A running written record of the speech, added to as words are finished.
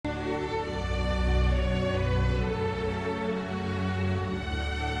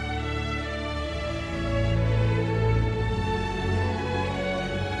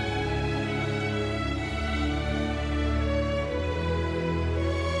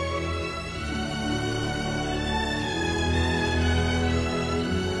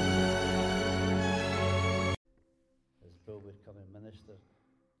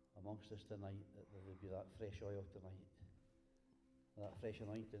us tonight, that there would be that fresh oil tonight, that fresh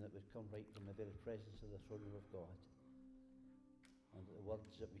anointing that would come right from the very presence of the throne room of God. And that the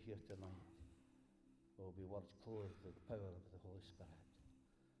words that we hear tonight will be words clothed with the power of the Holy Spirit.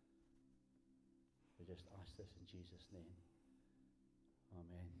 We just ask this in Jesus' name.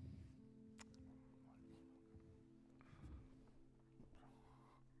 Amen.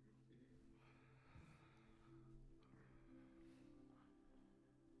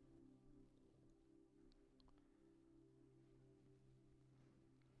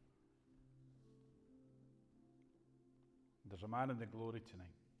 There's a man in the glory tonight,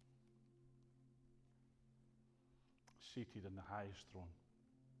 seated in the highest throne.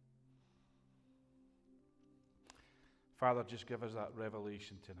 Father, just give us that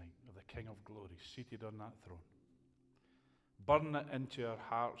revelation tonight of the King of glory seated on that throne. Burn it into our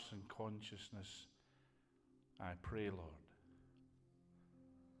hearts and consciousness, I pray, Lord.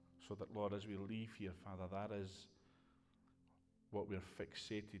 So that, Lord, as we leave here, Father, that is what we're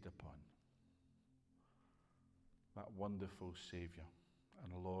fixated upon. That wonderful Saviour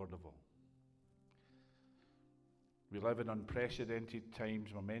and Lord of all. We live in unprecedented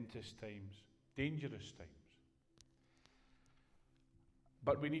times, momentous times, dangerous times.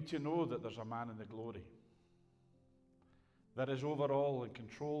 But we need to know that there's a man in the glory that is over all and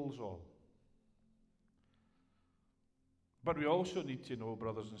controls all. But we also need to know,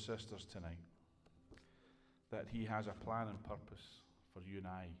 brothers and sisters, tonight, that he has a plan and purpose for you and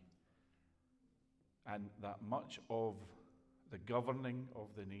I. And that much of the governing of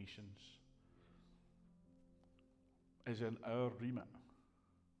the nations is in our remit.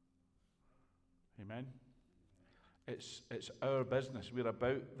 Amen? It's our business. We're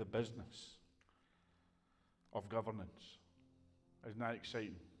about the business of governance. Isn't that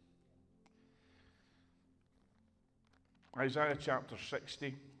exciting? Isaiah chapter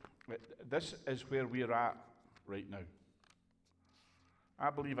 60. This is where we're at right now. I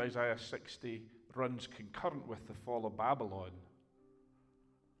believe Isaiah 60 runs concurrent with the fall of Babylon.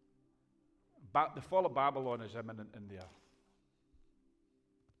 But the fall of Babylon is imminent in the earth.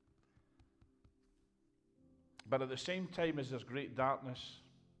 But at the same time as there's great darkness,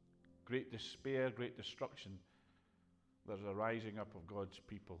 great despair, great destruction, there's a rising up of God's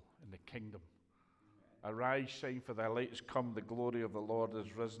people in the kingdom. Arise, shine, for thy light is come, the glory of the Lord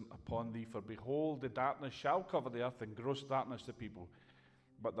is risen upon thee. For behold, the darkness shall cover the earth, and gross darkness the people.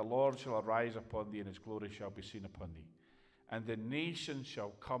 But the Lord shall arise upon thee, and his glory shall be seen upon thee. And the nations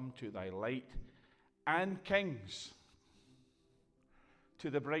shall come to thy light, and kings to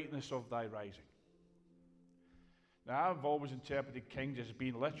the brightness of thy rising. Now, I've always interpreted kings as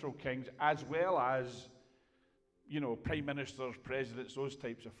being literal kings, as well as, prime ministers, presidents, those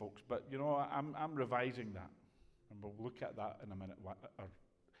types of folks. But, I'm revising that. And we'll look at that in a minute, or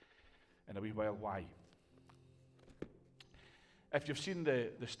in a wee while, why. If you've seen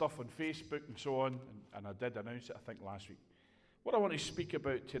the stuff on Facebook and so on, and I did announce it, I think, last week, what I want to speak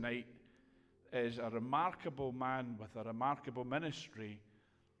about tonight is a remarkable man with a remarkable ministry,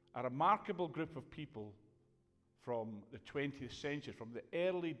 a remarkable group of people from the 20th century, from the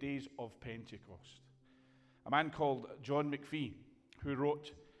early days of Pentecost. A man called John McPhee, who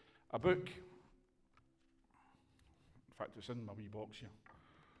wrote a book. In fact, it's in my wee box here.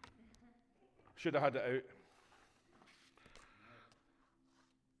 Should have had it out.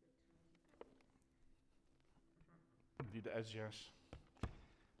 Indeed it is, yes.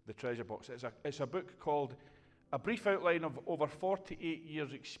 The treasure box. It's a book called A Brief Outline of Over 48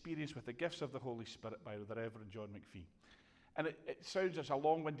 Years' Experience with the Gifts of the Holy Spirit by the Reverend John McPhee. And it sounds as a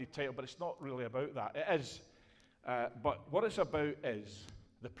long-winded title, but it's not really about that. It is. But what it's about is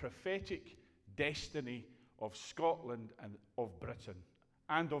the prophetic destiny of Scotland and of Britain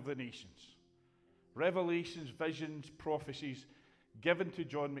and of the nations. Revelations, visions, prophecies given to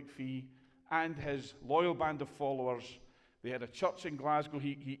John McPhee and his loyal band of followers. They had a church in Glasgow.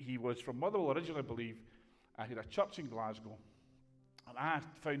 He was from Motherwell originally, I believe. I had a church in Glasgow. And I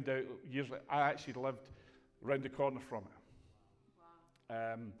found out years later, I actually lived around the corner from it.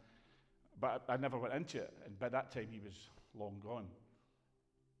 Wow. But I never went into it. And by that time, he was long gone.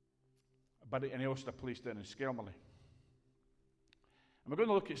 And he also had a place down in Skelmorlie. And we're going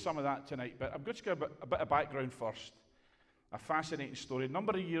to look at some of that tonight. But I'm going to give a bit of background first. A fascinating story. A good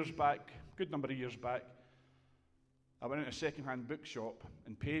number of years back, I went into a second-hand bookshop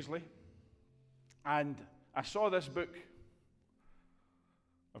in Paisley, and I saw this book.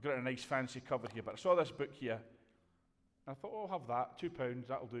 I've got a nice fancy cover here, but I saw this book here, and I thought, I'll have that, £2,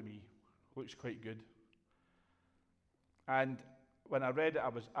 that'll do me. Looks quite good. And when I read it, I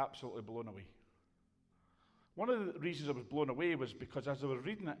was absolutely blown away. One of the reasons I was blown away was because as I was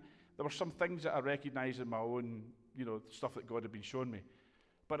reading it, There were some things that I recognised in my own, stuff that God had been showing me.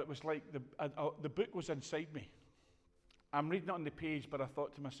 But it was like the book was inside me. I'm reading it on the page, but I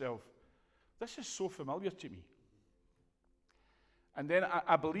thought to myself, this is so familiar to me. And then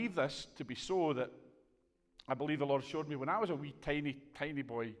I believe this to be so, that I believe the Lord showed me when I was a wee tiny, tiny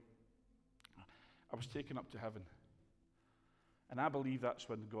boy, I was taken up to heaven. And I believe that's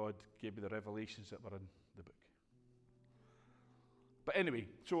when God gave me the revelations that were in the book. But anyway,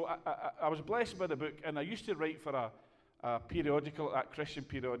 so I was blessed by the book, and I used to write for a periodical, a Christian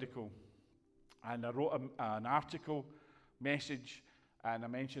periodical, and I wrote an article, message, and I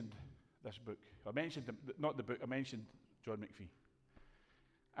mentioned this book. I mentioned, not the book, I mentioned John McPhee.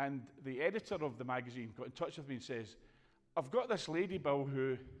 And the editor of the magazine got in touch with me and says, I've got this lady, Bill,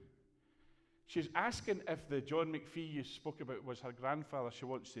 who she's asking if the John McPhee you spoke about was her grandfather. She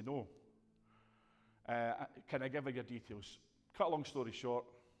wants to know. Can I give her your details? Cut a long story short,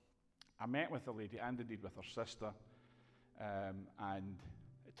 I met with the lady and indeed with her sister, and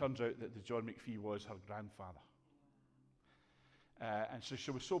it turns out that the John McPhee was her grandfather. And so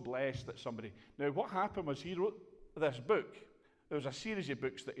she was so blessed that somebody... Now, what happened was he wrote this book. There was a series of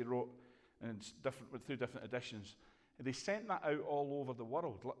books that he wrote, and through different editions. And they sent that out all over the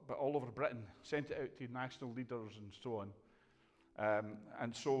world, but all over Britain. Sent it out to national leaders and so on.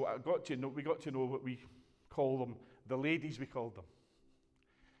 And so we got to know what we call them, the ladies we called them.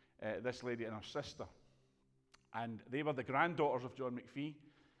 This lady and her sister. And they were the granddaughters of John McPhee,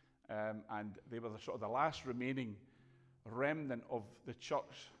 and they were the last remaining remnant of the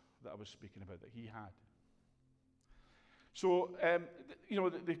church that I was speaking about, that he had. So,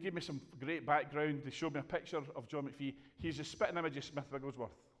 they gave me some great background. They showed me a picture of John McPhee. He's a spitting image of Smith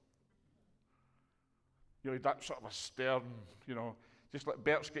Wigglesworth. That sort of a stern, just like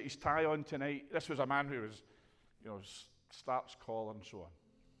Bert's got his tie on tonight. This was a man who was, starts collar and so on.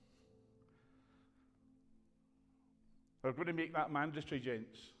 We're going to make that mandatory,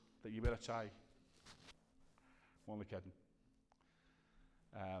 gents, that you wear a tie. I'm only kidding.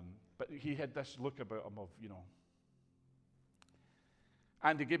 But he had this look about him of,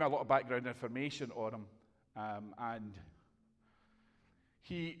 And he gave me a lot of background information on him. And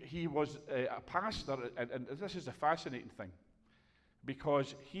he was a pastor, and this is a fascinating thing,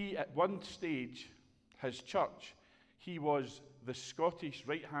 because he, at one stage, his church, he was the Scottish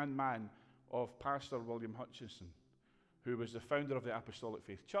right-hand man of Pastor William Hutchinson, who was the founder of the Apostolic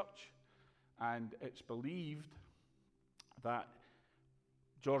Faith Church. And it's believed that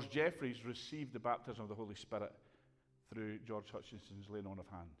George Jeffreys received the baptism of the Holy Spirit through George Hutchinson's laying on of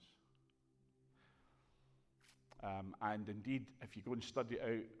hands. And indeed, if you go and study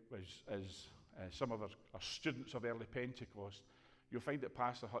it out as some of our students of early Pentecost, you'll find that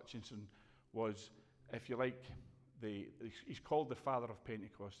Pastor Hutchinson was, if you like, he's called the father of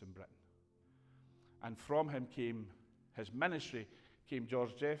Pentecost in Britain. And from him came his ministry, came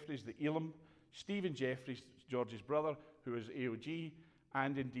George Jeffreys, the Elam, Stephen Jeffreys, George's brother, who was AOG,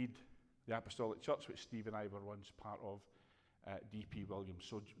 and indeed the Apostolic Church, which Steve and I were once part of, D.P. Williams.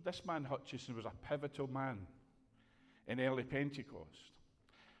 So this man Hutchinson was a pivotal man in early Pentecost.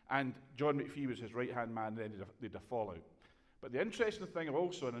 And John McPhee was his right-hand man, then they'd a fallout. But the interesting thing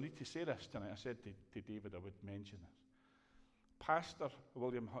also, and I need to say this tonight, I said to David I would mention this, Pastor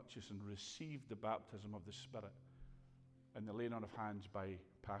William Hutchinson received the baptism of the Spirit in the laying on of hands by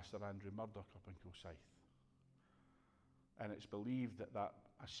Pastor Andrew Murdoch up in Kilsyth. And it's believed that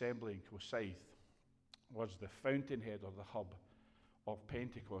assembly in Kilsyth was the fountainhead or the hub of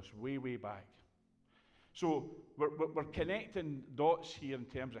Pentecost way, way back. So we're connecting dots here in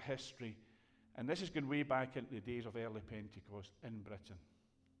terms of history, and this is going way back into the days of early Pentecost in Britain.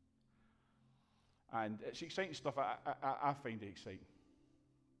 And it's exciting stuff. I find it exciting.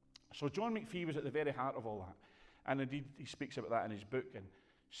 So John McPhee was at the very heart of all that. And indeed, he speaks about that in his book, and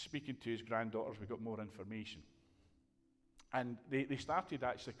speaking to his granddaughters, we got more information. And they started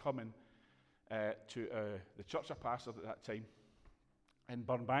actually coming to the church I pastored at that time in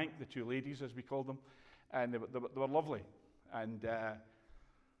Burnbank, the two ladies, as we called them, and they were lovely. And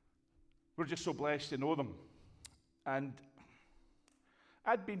we're just so blessed to know them. And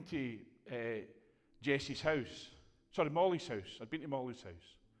I'd been to Molly's house. I'd been to Molly's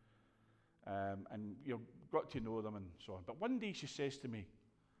house. And got to know them and so on. But one day she says to me,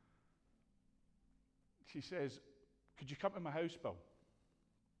 she says, could you come to my house, Bill?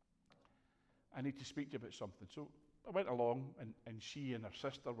 I need to speak to you about something. So I went along, and she and her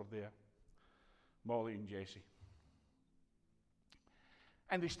sister were there, Molly and Jessie.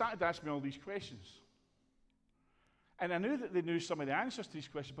 And they started to ask me all these questions. And I knew that they knew some of the answers to these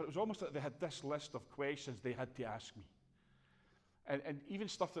questions, but it was almost like they had this list of questions they had to ask me. and even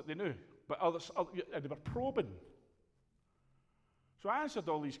stuff that they knew, but others, and they were probing. So I answered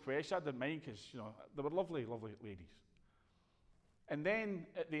all these questions. I didn't mind because, they were lovely, lovely ladies. And then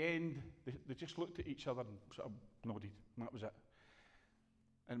at the end, they just looked at each other and sort of nodded, and that was it.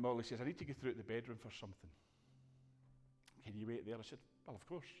 And Molly says, I need to go through to the bedroom for something. Can you wait there? I said, well, of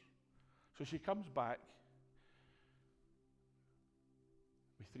course. So she comes back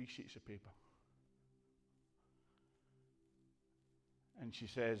with 3 sheets of paper. And she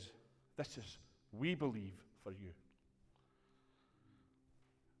says, this is, we believe, for you.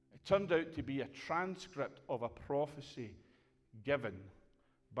 It turned out to be a transcript of a prophecy given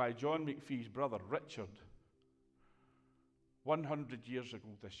by John McPhee's brother, Richard, 100 years ago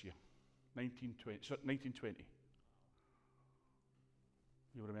this year, 1920.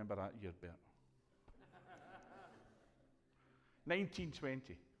 You'll remember that year, Bert.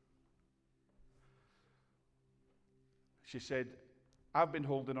 1920. She said, I've been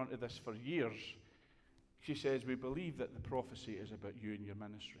holding on to this for years. She says, we believe that the prophecy is about you and your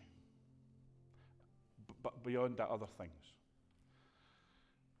ministry. But beyond that, other things.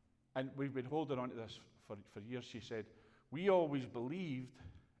 And we've been holding on to this for years. She said, we always believed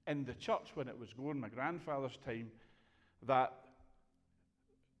in the church when it was going, my grandfather's time, that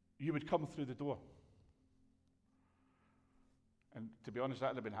you would come through the door. And to be honest, that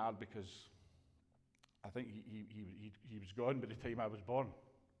would have been hard because I think he was gone by the time I was born.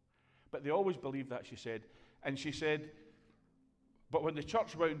 But they always believed that, she said. And she said, but when the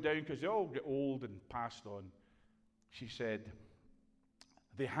church wound down, because they all get old and passed on, she said,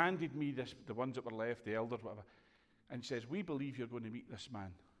 they handed me this, the ones that were left, the elders, whatever, and says, we believe you're going to meet this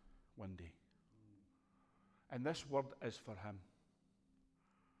man one day. And this word is for him.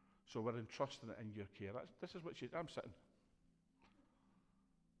 So we're entrusting it in your care. This is what I'm sitting.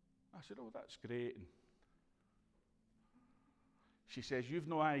 I said, oh, that's great. And she says, you've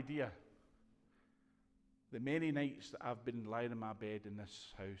no idea the many nights that I've been lying in my bed in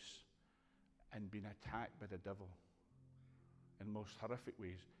this house and been attacked by the devil in most horrific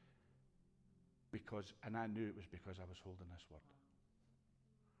ways and I knew it was because I was holding this word.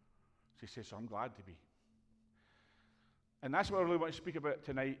 She says, so I'm glad to be. And that's what I really want to speak about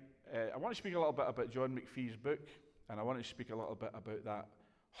tonight. I want to speak a little bit about John McPhee's book, and I want to speak a little bit about that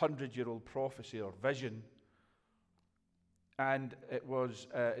 100-year-old prophecy or vision. And it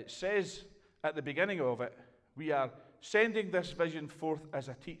says at the beginning of it, we are sending this vision forth as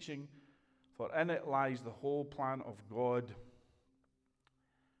a teaching, for in it lies the whole plan of God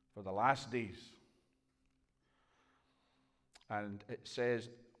for the last days. And it says,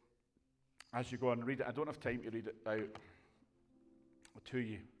 as you go and read it, I don't have time to read it out to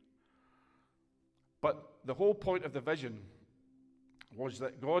you. But the whole point of the vision was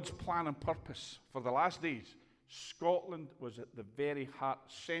that God's plan and purpose for the last days, Scotland was at the very heart,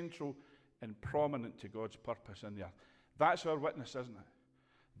 central and prominent to God's purpose in the earth. That's our witness, isn't it?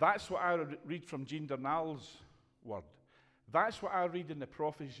 That's what I read from Jean Darnall's word. That's what I read in the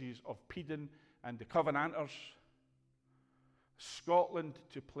prophecies of Peden and the Covenanters. Scotland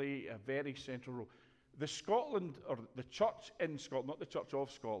to play a very central role. The Scotland, or the church in Scotland, not the Church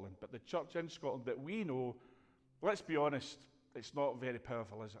of Scotland, but the church in Scotland that we know, let's be honest, it's not very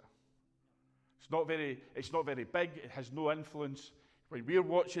powerful, is it? It's not very big, it has no influence. When we're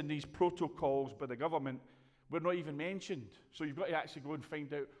watching these protocols by the government, we're not even mentioned. So you've got to actually go and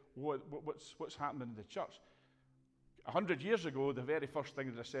find out what's happening in the church. 100 years ago, the very first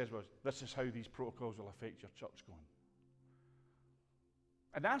thing that it says was, this is how these protocols will affect your church going.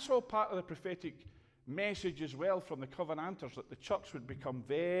 And that's all part of the prophetic message as well from the Covenanters, that the church would become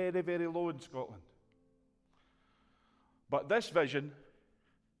very, very low in Scotland. But this vision,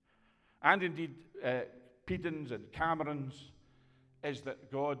 and indeed Peden's and Cameron's, is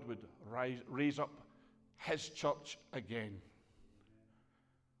that God would raise up his church again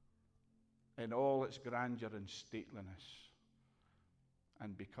in all its grandeur and stateliness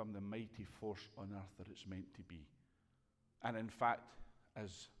and become the mighty force on earth that it's meant to be. And in fact,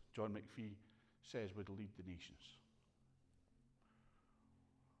 as John McPhee says, would lead the nations.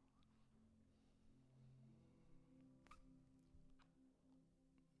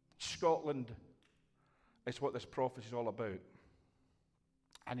 Scotland is what this prophecy is all about.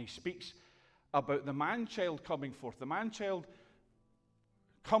 And he speaks about the man-child coming forth, the man-child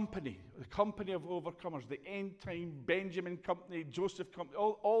company, the company of overcomers, the end-time Benjamin company, Joseph company,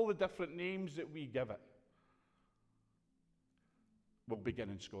 all the different names that we give it will begin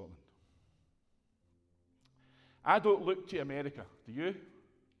in Scotland. I don't look to America, do you?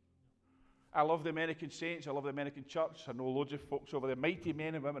 I love the American saints, I love the American church, I know loads of folks over there, mighty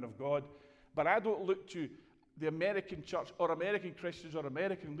men and women of God, but I don't look to the American church or American Christians or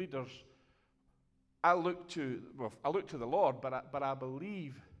American leaders, I look to the Lord, but I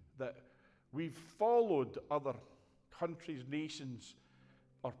believe that we've followed other countries, nations,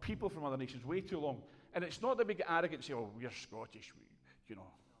 or people from other nations way too long. And it's not that we get arrogant and say, oh, we're Scottish,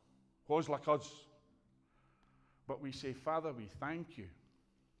 who's like us. But we say, Father, we thank you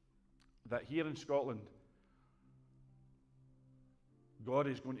that here in Scotland, God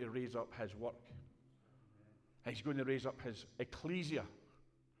is going to raise up his work. He's going to raise up his ecclesia.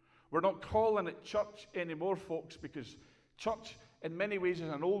 We're not calling it church anymore, folks, because church in many ways is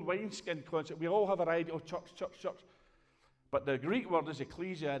an old wineskin concept. We all have our idea of church, church, church. But the Greek word is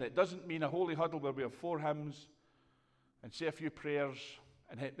ecclesia, and it doesn't mean a holy huddle where we have 4 hymns and say a few prayers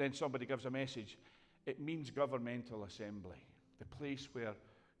and then somebody gives a message. It means governmental assembly, the place where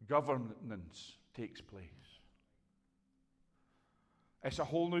governance takes place. It's a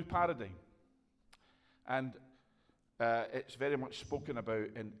whole new paradigm. And it's very much spoken about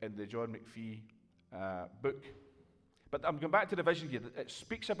in the John McPhee book. But I'm going back to the vision here. It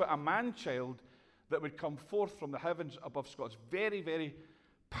speaks about a man-child that would come forth from the heavens above Scotland. It's very, very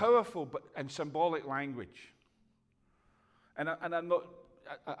powerful and symbolic language. And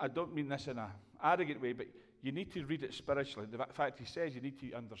I don't mean this in an arrogant way, but you need to read it spiritually. The fact he says you need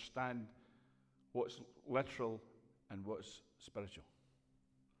to understand what's literal and what's spiritual.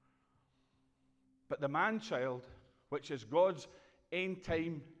 But the man-child, which is God's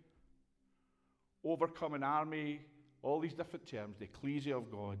end-time overcoming army, all these different terms, the ecclesia of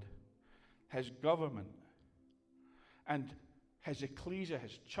God, his government, and his ecclesia,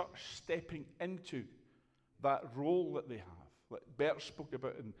 his church, stepping into that role that they have. Like Bert spoke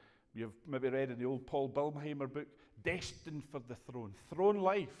about, and you've maybe read in the old Paul Bilmheimer book, destined for the throne. Throne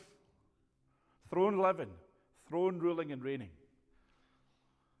life, throne living, throne ruling and reigning.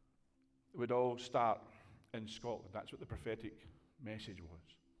 It would all start in Scotland. That's what the prophetic message was.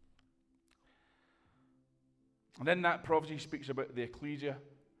 And then that prophecy speaks about the ecclesia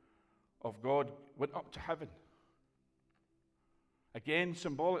of God went up to heaven. Again,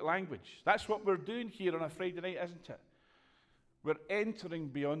 symbolic language. That's what we're doing here on a Friday night, isn't it? We're entering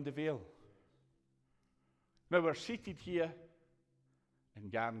beyond the veil. Now we're seated here in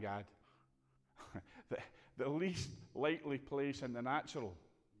Garngad, the least likely place in the natural.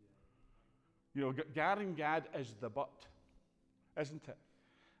 You know, Garngad is the butt, isn't it,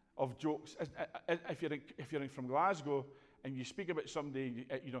 of jokes. If you're from Glasgow and you speak about somebody,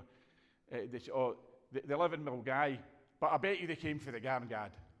 they say, oh, they live in Milngavie, but I bet you they came for the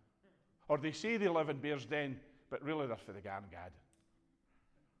Garngad. Or they say they live in Bearsden, but really they're for the Garngad.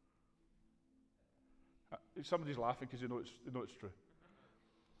 Somebody's laughing because they know it's true.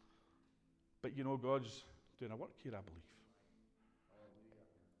 But you know, God's doing a work here, I believe.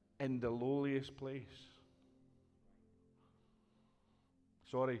 In the lowliest place.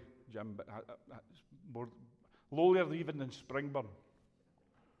 Sorry, Jim, but it's more lowlier even than Springburn.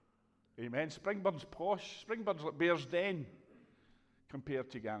 Amen. Springburn's posh. Springburn's like Bearsden compared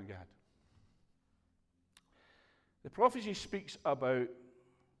to Garngad. The prophecy speaks about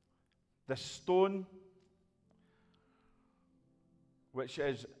the stone, which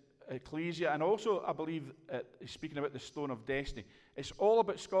is ecclesia, and also, I believe, speaking about the stone of destiny. It's all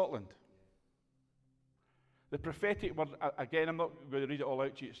about Scotland. The prophetic word, again, I'm not going to read it all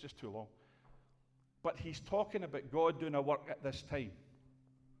out to you, it's just too long. But he's talking about God doing a work at this time.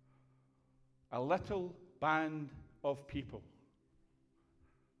 A little band of people.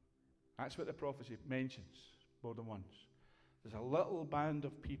 That's what the prophecy mentions more than once. There's a little band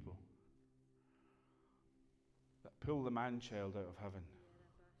of people that pull the man-child out of heaven.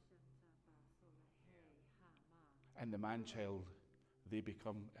 And the man-child, they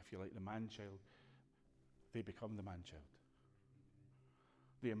become, if you like, the man-child, they become the man-child.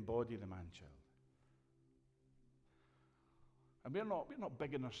 They embody the man-child. And we're not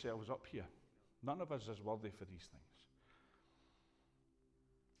bigging ourselves up here. None of us is worthy for these things.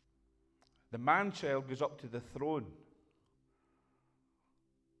 The man-child goes up to the throne.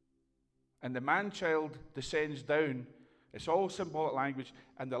 And the man-child descends down. It's all symbolic language.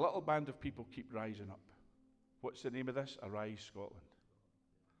 And the little band of people keep rising up. What's the name of this? Arise Scotland.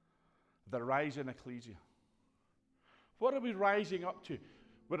 The rising ecclesia. What are we rising up to?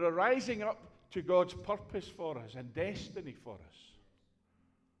 We're rising up to God's purpose for us and destiny for us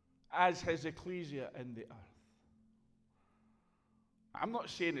as his ecclesia in the earth. I'm not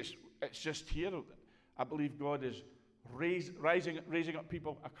saying it's just here. I believe God is raising up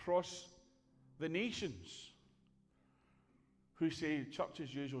people across the nations who say church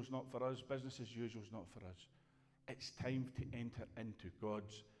as usual is not for us, business as usual is not for us. It's time to enter into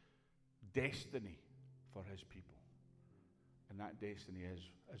God's destiny for his people. And that destiny is,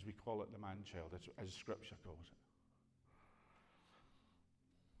 as we call it, the man-child, as Scripture calls it.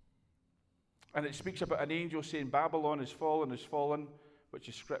 And it speaks about an angel saying, Babylon is fallen, which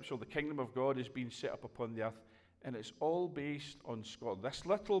is scriptural. The kingdom of God is being set up upon the earth. And it's all based on Scotland. This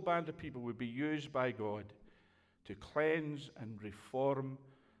little band of people would be used by God to cleanse and reform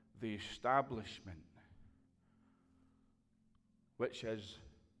the establishment, which is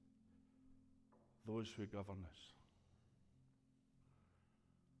those who govern us.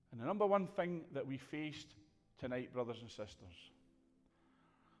 And the number one thing that we faced tonight, brothers and sisters,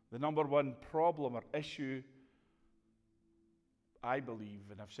 the number one problem or issue, I believe,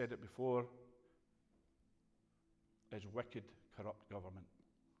 and I've said it before, is wicked, corrupt government.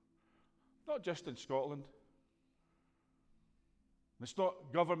 Not just in Scotland. It's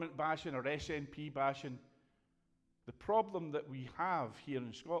not government bashing or SNP bashing. The problem that we have here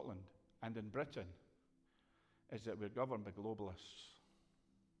in Scotland and in Britain is that we're governed by globalists.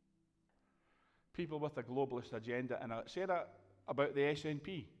 People with a globalist agenda, and I say that about the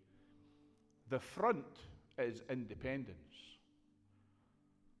SNP. The front is independence,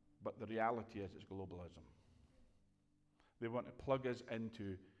 but the reality is it's globalism. They want to plug us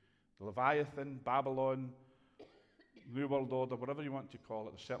into Leviathan, Babylon, New World Order, whatever you want to call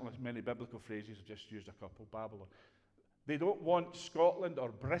it. There's certainly many biblical phrases, I've just used a couple, Babylon. They don't want Scotland or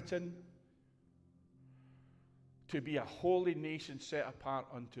Britain to be a holy nation set apart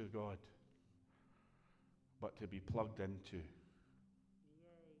unto God, but to be plugged into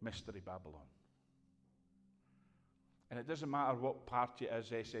Mystery Babylon. And it doesn't matter what party it is,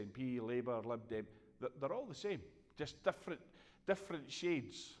 SNP, Labour, Lib Dem, they're all the same, just different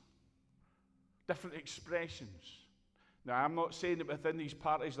shades, different expressions. Now, I'm not saying that within these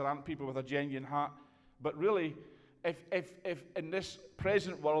parties there aren't people with a genuine heart, but really, if in this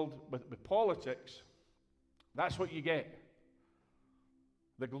present world with politics, that's what you get.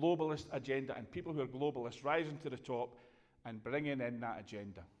 The globalist agenda, and people who are globalists rising to the top and bringing in that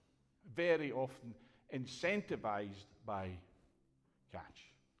agenda. Very often incentivized by cash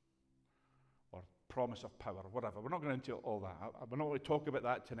or promise of power or whatever. We're not going into all that. We're not going to talk about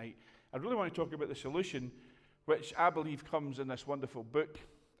that tonight. I really want to talk about the solution, which I believe comes in this wonderful book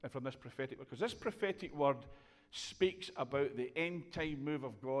and from this prophetic word. Because this prophetic word speaks about the end time move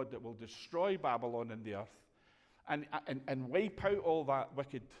of God that will destroy Babylon and the earth and wipe out all that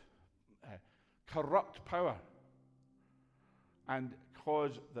wicked, corrupt power and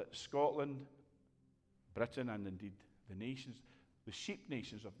cause that Scotland, Britain, and indeed the nations, the sheep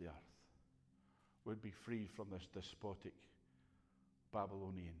nations of the earth, would be freed from this despotic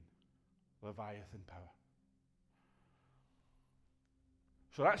Babylonian Leviathan power.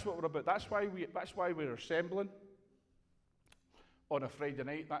 So that's what we're about. That's why we're assembling on a Friday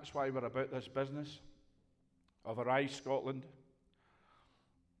night. That's why we're about this business of Arise Scotland.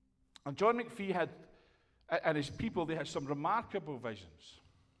 And John McPhee had, and his people, they had some remarkable visions.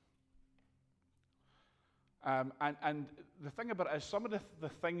 And the thing about it is, some of the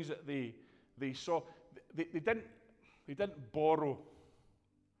things that they saw, they didn't borrow.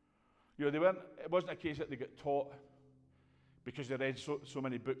 You know, it wasn't a case that they got taught because they read so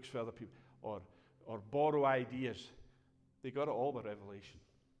many books for other people, or borrow ideas. They got it all by revelation.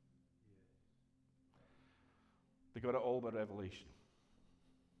 They got it all by revelation.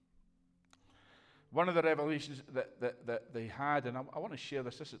 One of the revelations that they had, and I want to share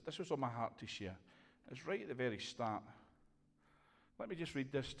this. This was on my heart to share. It's right at the very start. Let me just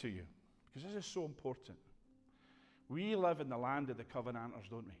read this to you, because this is so important. We live in the land of the Covenanters,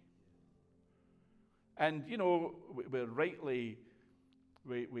 don't we? And, you know,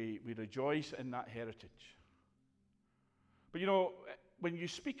 we rejoice in that heritage. But, you know, when you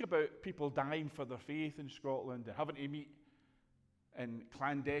speak about people dying for their faith in Scotland and having to meet in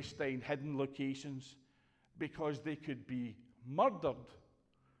clandestine, hidden locations because they could be murdered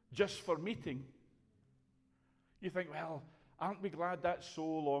just for meeting, you think, well, aren't we glad that's so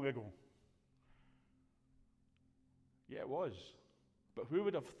long ago? Yeah, it was. But who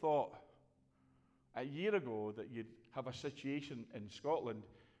would have thought a year ago that you'd have a situation in Scotland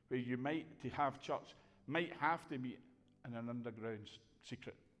where you might have to meet in an underground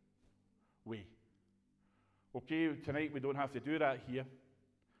secret way? Okay, tonight we don't have to do that here,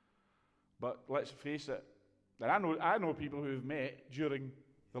 but let's face it, and I know people who've met during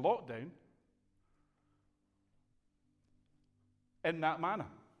the lockdown in that manner.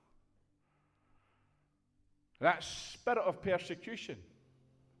 That spirit of persecution.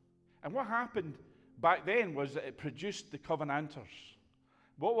 And what happened back then was that it produced the Covenanters.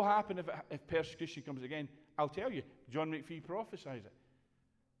 What will happen if persecution comes again? I'll tell you, John McPhee prophesies it.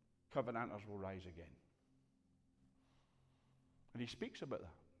 Covenanters will rise again. And he speaks about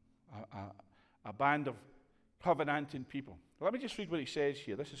that. A band of covenanting people. Let me just read what he says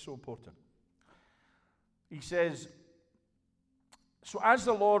here. This is so important. He says, so as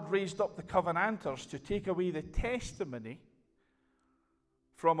the Lord raised up the covenanters to take away the testimony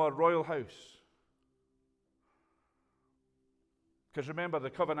from our royal house. Because remember, the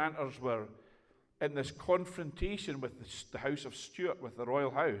covenanters were in this confrontation with the house of Stuart, with the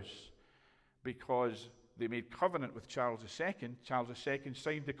royal house, because they made covenant with Charles II. Charles II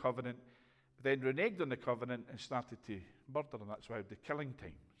signed the covenant, then reneged on the covenant and started to murder, and that's why the killing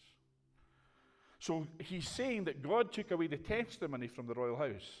times. So he's saying that God took away the testimony from the royal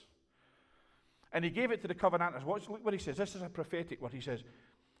house, and he gave it to the covenanters. Look what he says. This is a prophetic word. He says,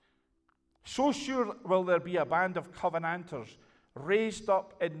 so sure will there be a band of covenanters raised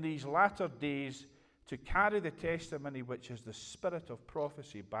up in these latter days to carry the testimony which is the spirit of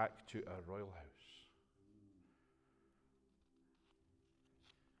prophecy back to our royal house.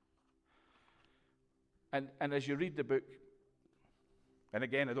 And as you read the book, and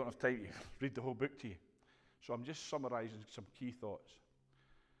again, I don't have time to read the whole book to you, so I'm just summarizing some key thoughts.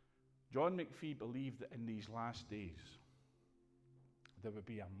 John McPhee believed that in these last days, there would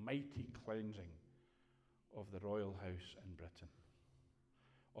be a mighty cleansing of the royal house in Britain,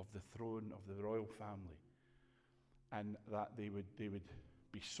 of the throne of the royal family, and that they would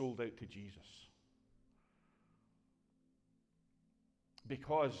be sold out to Jesus.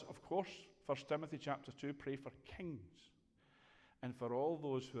 Because, of course, 1 Timothy chapter 2, pray for kings and for all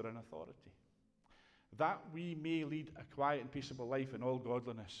those who are in authority, that we may lead a quiet and peaceable life in all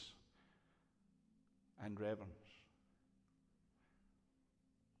godliness and reverence.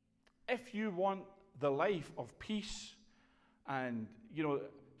 If you want the life of peace, and, you know,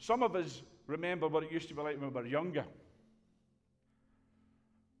 some of us remember what it used to be like when we were younger.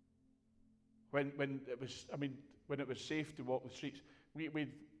 When it was safe to walk the streets.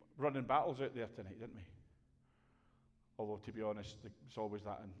 We'd run in battles out there tonight, didn't we? Although, to be honest, it's always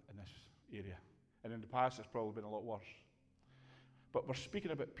that in this area. And in the past, it's probably been a lot worse. But we're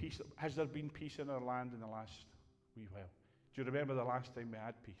speaking about peace. Has there been peace in our land in the last wee while? Do you remember the last time we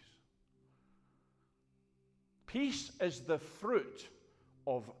had peace? Peace is the fruit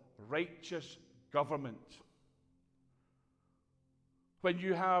of righteous government. When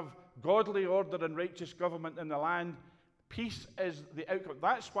you have godly order and righteous government in the land, peace is the outcome.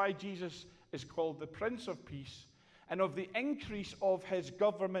 That's why Jesus is called the Prince of Peace. And of the increase of his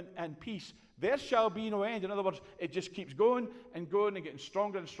government and peace, there shall be no end. In other words, it just keeps going and going and getting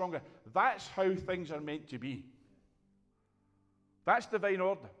stronger and stronger. That's how things are meant to be. That's divine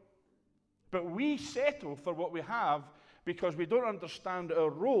order. But we settle for what we have because we don't understand our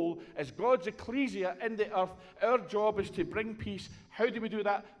role as God's ecclesia in the earth. Our job is to bring peace. How do we do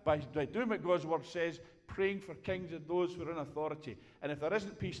that? By doing what God's word says, praying for kings and those who are in authority. And if there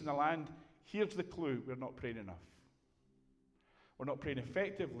isn't peace in the land, here's the clue: we're not praying enough. We're not praying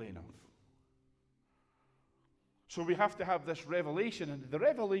effectively enough. So we have to have this revelation, and the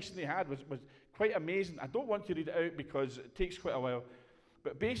revelation they had was quite amazing. I don't want to read it out because it takes quite a while.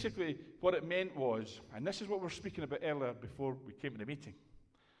 But basically, what it meant was, and this is what we were speaking about earlier before we came to the meeting.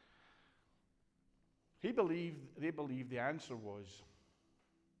 They believed the answer was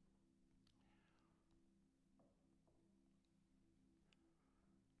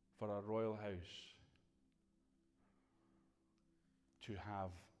for our royal house to have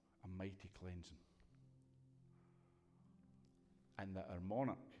a mighty cleansing. And that our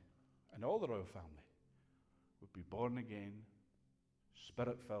monarch and all the royal family would be born again,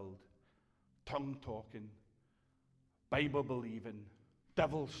 Spirit-filled, tongue-talking, Bible-believing,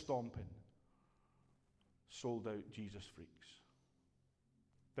 devil-stomping, sold-out Jesus freaks.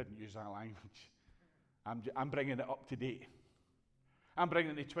 Didn't use that language. I'm bringing it up to date. I'm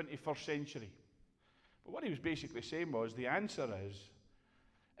bringing it to the 21st century. But what he was basically saying was, the answer is,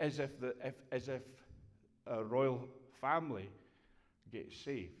 as if a royal family gets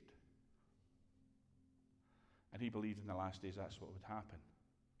saved. And he believed in the last days that's what would happen.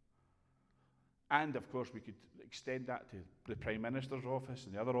 And of course, we could extend that to the Prime Minister's office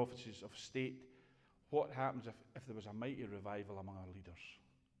and the other offices of state. What happens if there was a mighty revival among our leaders,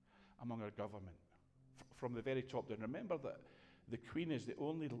 among our government, from the very top down? Remember that the Queen is the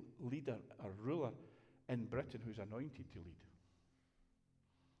only leader or ruler in Britain who's anointed to lead.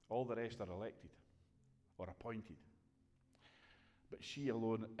 All the rest are elected or appointed. But she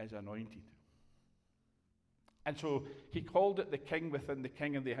alone is anointed. And so he called it the king within the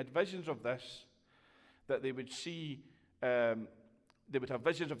king, and they had visions of this, that they would see, they would have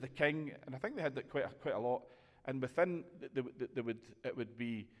visions of the king, and I think they had that quite a lot. And within, they would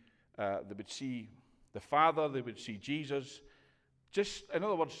see the Father, they would see Jesus, Just, in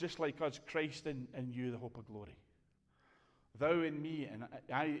other words, just like us, Christ in you, the hope of glory. Thou in me, and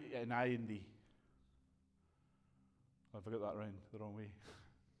I in thee. Have I got that round the wrong way?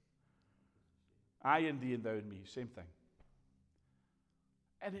 I in thee and thou in me, same thing.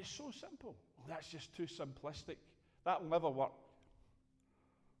 And it's so simple. Well, that's just too simplistic. That'll never work.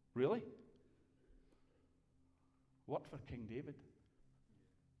 Really? Worked for King David.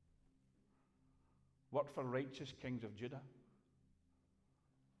 Worked for righteous kings of Judah.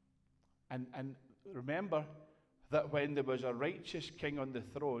 And remember that when there was a righteous king on the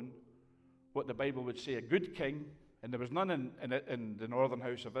throne, what the Bible would say, a good king, and there was none in the northern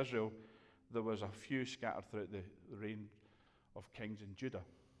house of Israel, there was a few scattered throughout the reign of kings in Judah.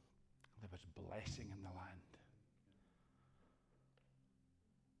 There was blessing in the land.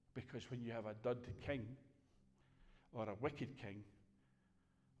 Because when you have a dud king, or a wicked king,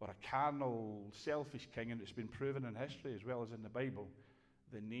 or a carnal, selfish king, and it's been proven in history as well as in the Bible,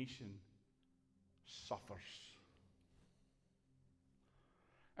 the nation suffers.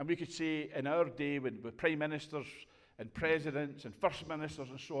 And we could say in our day with prime ministers and presidents and first ministers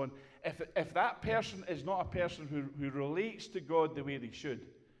and so on, if that person is not a person who relates to God the way they should,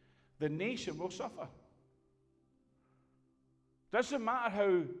 the nation will suffer. Doesn't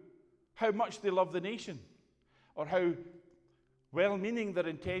matter how much they love the nation or how well-meaning their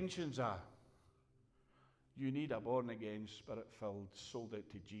intentions are. You need a born-again, spirit-filled, sold out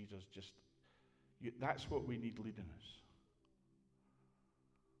to Jesus. That's what we need leading us.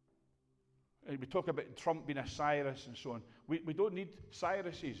 And we talk about Trump being a Cyrus and so on. We don't need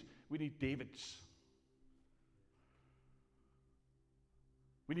Cyruses. We need Davids.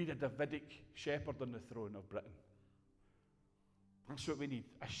 We need a Davidic shepherd on the throne of Britain. That's what we need,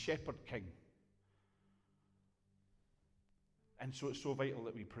 a shepherd king. And so it's so vital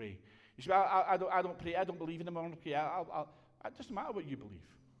that we pray. You say, I don't pray, I don't believe in the monarchy. It doesn't matter what you believe.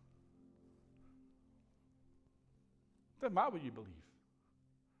 It doesn't matter what you believe.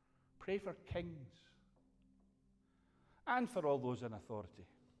 Pray for kings and for all those in authority.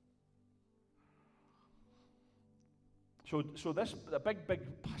 So the big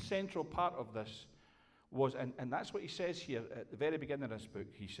central part of this was, and that's what he says here at the very beginning of this book.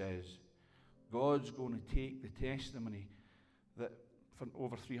 He says, God's going to take the testimony that for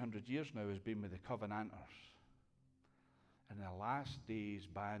over 300 years now has been with the Covenanters, and the last days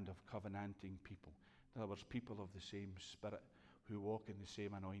band of covenanting people. In other words, people of the same spirit, who walk in the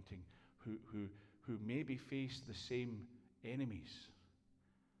same anointing, who maybe face the same enemies,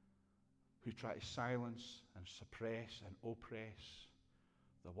 who try to silence and suppress and oppress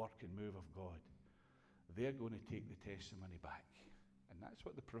the work and move of God. They're going to take the testimony back. And that's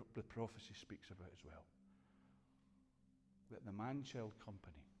what the prophecy speaks about as well. That the man-child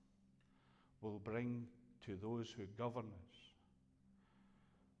company will bring to those who govern us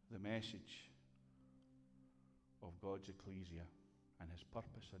the message of God's ecclesia and his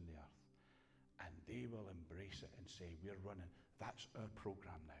purpose in the earth. And they will embrace it and say, we're running. That's our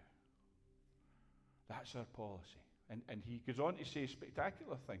program now. That's our policy. And he goes on to say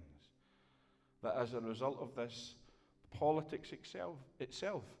spectacular things. That as a result of this, politics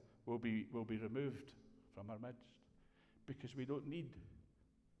itself will be removed from our midst. Because we don't need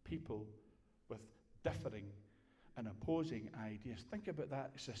people with differing and opposing ideas. Think about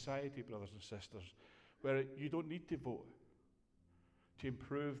that society, brothers and sisters, where you don't need to vote to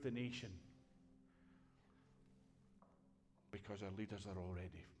improve the nation because our leaders are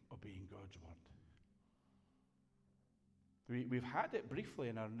already obeying God's word. We've had it briefly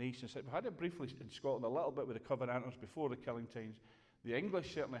in our nation. We've had it briefly in Scotland, a little bit with the Covenanters before the Killing Times. The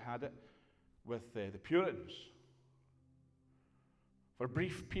English certainly had it with the Puritans for a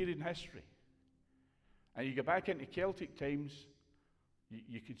brief period in history. And you go back into Celtic times,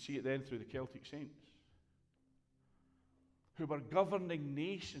 you could see it then through the Celtic saints, who were governing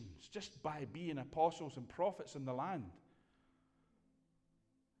nations just by being apostles and prophets in the land.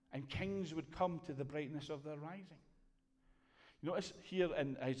 And kings would come to the brightness of their rising. You notice here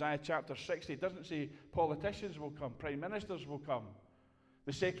in Isaiah chapter 60, it doesn't say politicians will come, prime ministers will come,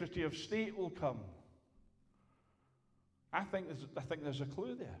 the Secretary of State will come. I think there's a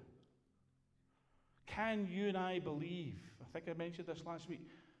clue there. Can you and I believe, I think I mentioned this last week,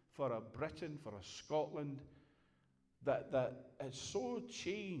 for a Britain, for a Scotland, that is so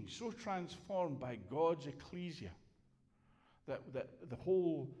changed, so transformed by God's ecclesia, that the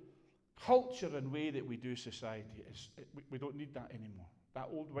whole culture and way that we do society, we don't need that anymore. That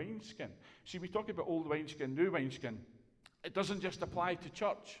old wineskin. See, we talk about old wineskin, new wineskin. It doesn't just apply to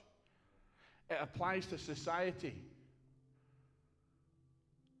church. It applies to society.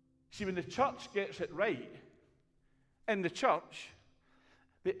 See, when the church gets it right, in the church,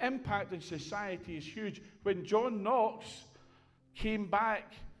 The impact in society is huge. When John Knox came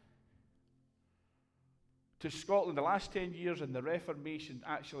back to Scotland the last 10 years and the Reformation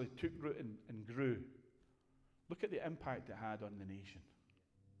actually took root and grew, look at the impact it had on the nation.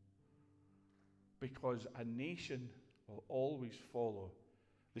 Because a nation will always follow,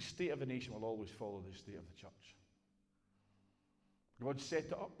 the state of a nation will always follow the state of the church. God set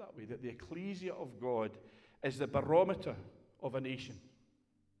it up that way, that the ecclesia of God is the barometer of a nation.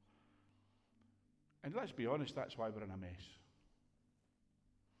 And let's be honest, that's why we're in a mess.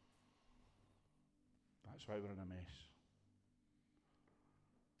 That's why we're in a mess.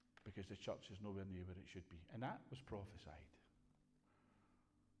 Because the church is nowhere near where it should be. And that was prophesied.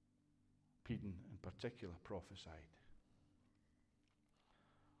 Peden in particular prophesied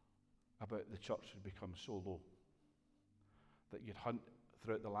about the church had become so low that you'd hunt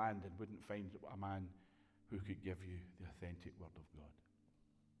throughout the land and wouldn't find a man who could give you the authentic word of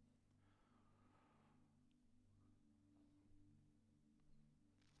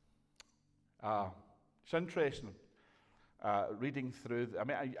God. It's interesting reading through.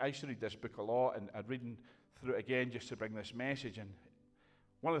 I used to read this book a lot, and I'd reading through it again just to bring this message. And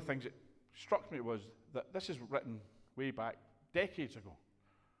one of the things that struck me was that this is written way back decades ago.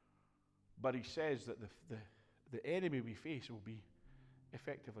 But he says that the enemy we face will be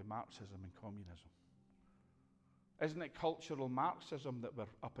effectively Marxism and communism. Isn't it cultural Marxism that we're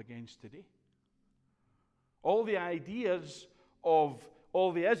up against today? All the ideas of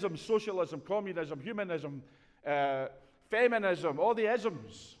all the isms, socialism, communism, humanism, feminism, all the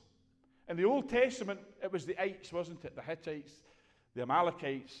isms. In the Old Testament, it was the ites, wasn't it? The Hittites, the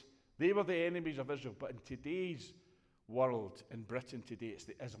Amalekites. They were the enemies of Israel. But in today's world, in Britain today, it's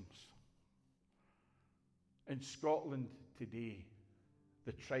the isms. In Scotland today,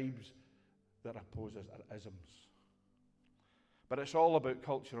 the tribes that oppose us are isms. But it's all about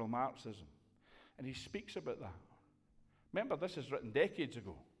cultural Marxism. And he speaks about that. Remember, this is written decades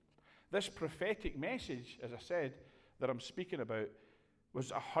ago. This prophetic message, as I said, that I'm speaking about,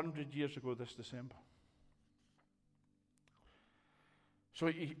 was 100 years ago this December. So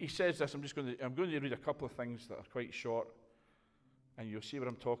he says this. I'm going to read a couple of things that are quite short, and you'll see what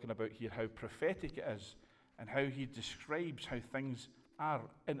I'm talking about here, how prophetic it is, and how he describes how things are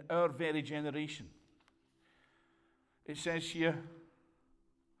in our very generation. It says here,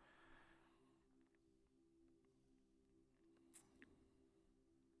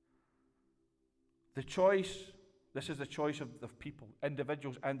 the choice, this is the choice of the people,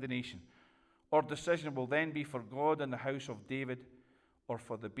 individuals and the nation. Our decision will then be for God and the house of David, or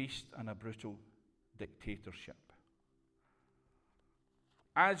for the beast and a brutal dictatorship.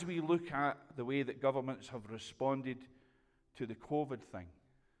 As we look at the way that governments have responded to the COVID thing,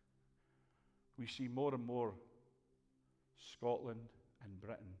 we see more and more Scotland and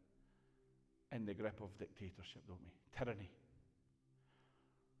Britain in the grip of dictatorship, don't we? Tyranny.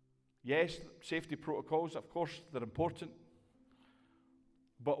 Yes, safety protocols, of course, they're important.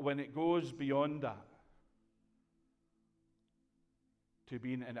 But when it goes beyond that, to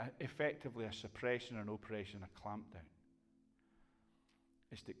being effectively a suppression, an oppression, a clampdown,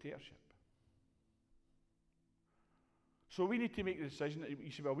 it's dictatorship. So we need to make the decision. You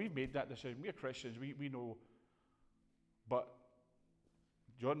say, well, we've made that decision. We're Christians, we know. But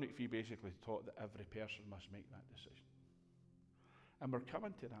John McPhee basically taught that every person must make that decision. And we're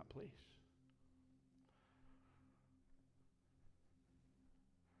coming to that place.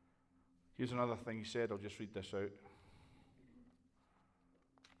 Here's another thing he said. I'll just read this out.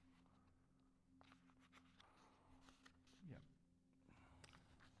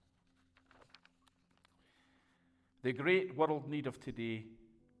 The great world need of today,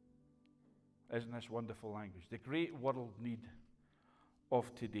 isn't this wonderful language? The great world need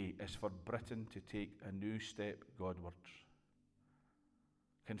of today is for Britain to take a new step Godwards.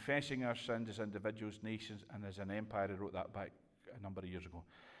 Confessing our sins as individuals, nations, and as an empire. I wrote that back a number of years ago.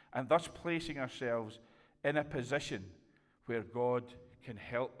 And thus placing ourselves in a position where God can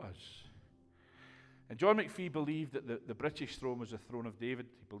help us. And John McPhee believed that the British throne was the throne of David.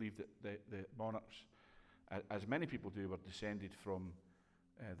 He believed that the monarchs, as many people do, were descended from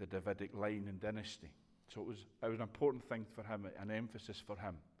the Davidic line and dynasty. So it was an important thing for him, an emphasis for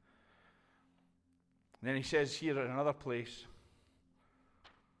him. And then he says here in another place,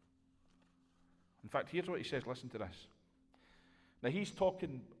 in fact, here's what he says, listen to this. Now he's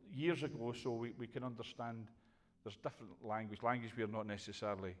talking years ago, so we can understand there's different language we are not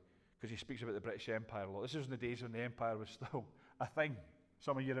necessarily, because he speaks about the British Empire a lot. This was in the days when the Empire was still a thing.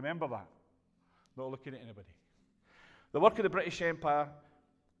 Some of you remember that. Not looking at anybody. The work of the British Empire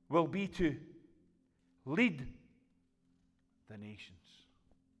will be to lead the nations.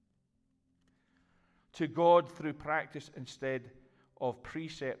 to God through practice instead of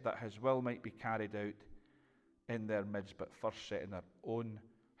precept, that his will might be carried out in their midst, but first setting their own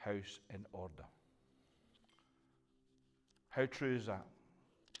house in order. How true is that?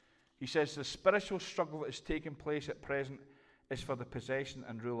 He says the spiritual struggle that is taking place at present is for the possession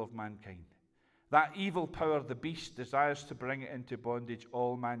and rule of mankind. That evil power, the beast, desires to bring into bondage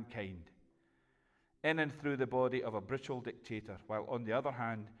all mankind, in and through the body of a brutal dictator, while on the other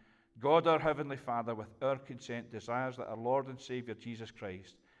hand, God our Heavenly Father, with our consent, desires that our Lord and Saviour Jesus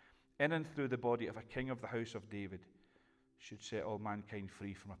Christ, in and through the body of a king of the house of David, should set all mankind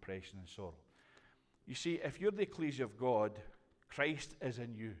free from oppression and sorrow. You see, if you're the ecclesia of God, Christ is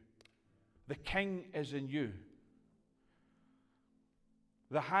in you. The king is in you.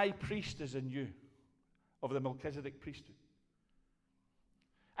 The high priest is in you, of the Melchizedek priesthood.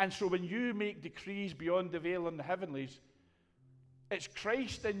 And so when you make decrees beyond the veil in the heavenlies, it's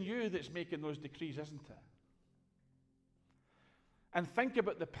Christ in you that's making those decrees, isn't it? And think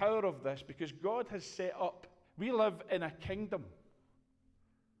about the power of this, because God has set up, we live in a kingdom.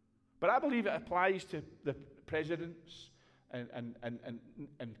 But I believe it applies to the presidents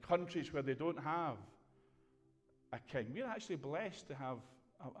and countries where they don't have a king. We're actually blessed to have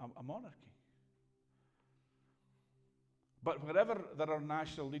a monarchy. But wherever there are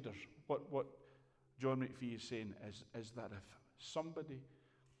national leaders, what John McPhee is saying is that if somebody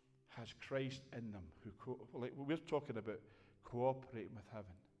has Christ in them, like we're talking about cooperating with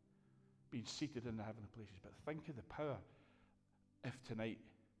heaven, being seated in the heavenly places, but think of the power if tonight,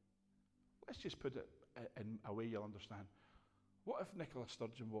 let's just put it in a way you'll understand. What if Nicola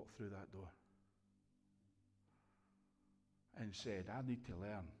Sturgeon walked through that door and said, I need to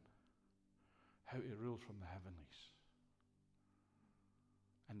learn how to rule from the heavenlies?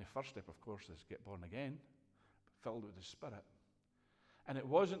 And the first step, of course, is get born again, filled with the Spirit. And it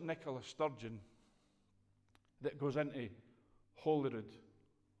wasn't Nicola Sturgeon that goes into Holyrood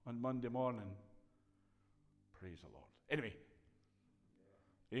on Monday morning. Praise the Lord. Anyway,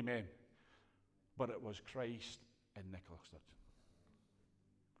 amen. But it was Christ in Nicola Sturgeon.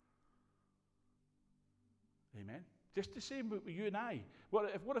 Amen. Just the same with you and I.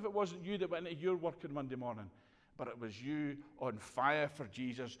 What if it wasn't you that went into your work on Monday morning, but it was you on fire for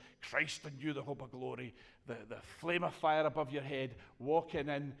Jesus, Christ in you, the hope of glory, the flame of fire above your head, walking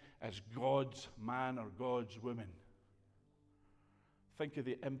in as God's man or God's woman. Think of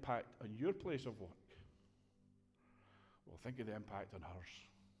the impact on your place of work. Well, think of the impact on hers.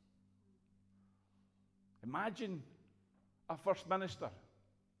 Imagine a first minister.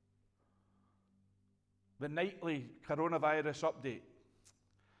 The nightly coronavirus update.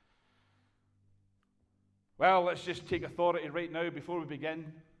 Well, let's just take authority right now before we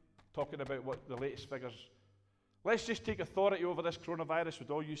begin talking about what the latest figures. Let's just take authority over this coronavirus.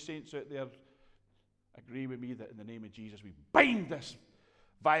 Would all you saints out there agree with me that in the name of Jesus we bind this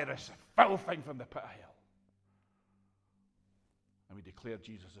virus, a foul thing from the pit of hell, and we declare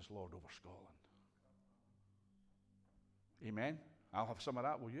Jesus as Lord over Scotland? Amen? I'll have some of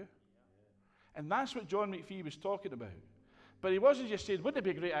that, will you? And that's what John McPhee was talking about. But he wasn't just saying, wouldn't it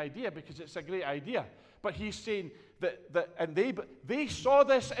be a great idea? Because it's a great idea. But he's saying and they saw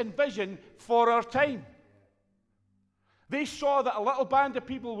this in vision for our time. They saw that a little band of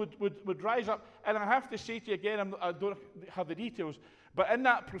people would rise up. And I have to say to you again, I don't have the details, but in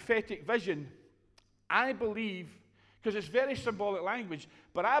that prophetic vision, I believe, because it's very symbolic language,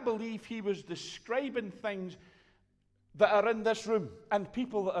 but I believe he was describing things that are in this room and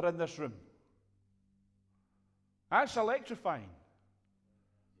people that are in this room. That's electrifying.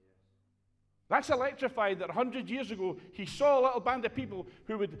 That's electrifying that 100 years ago he saw a little band of people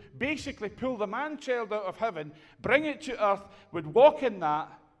who would basically pull the man-child out of heaven, bring it to earth, would walk in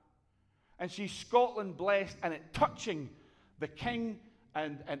that, and see Scotland blessed, and it touching the king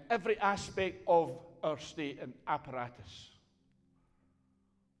and every aspect of our state and apparatus.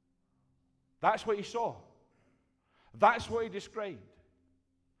 That's what he saw. That's what he described.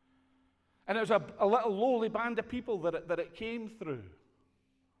 And it was a little lowly band of people that it came through.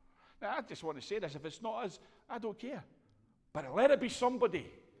 Now, I just want to say this. If it's not us, I don't care. But let it be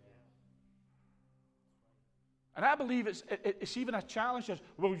somebody. And I believe it's even a challenge to us.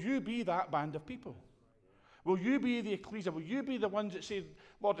 Will you be that band of people? Will you be the ecclesia? Will you be the ones that say,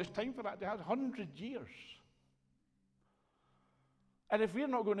 Lord, it's time for that to happen? 100 years. And if we're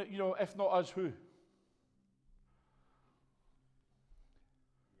not going to, if not us, who?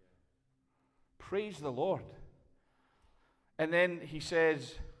 Praise the Lord. And then he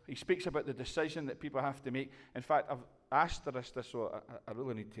speaks about the decision that people have to make. In fact, I've asterished this, so I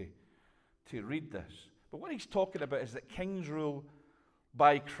really need to read this. But what he's talking about is that kings rule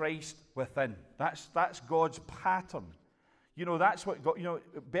by Christ within. That's God's pattern. You know, that's what God, you know,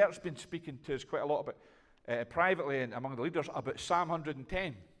 Bert's been speaking to us quite a lot about, privately and among the leaders, about Psalm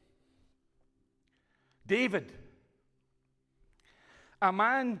 110. David, a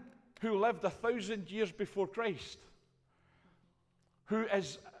man who lived 1,000 years before Christ, who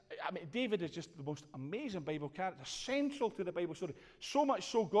is, I mean, David is just the most amazing Bible character, central to the Bible story. So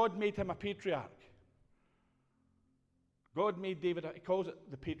much so, God made him a patriarch. God made David, he calls it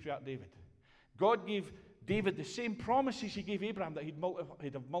the patriarch David. God gave David the same promises he gave Abraham, that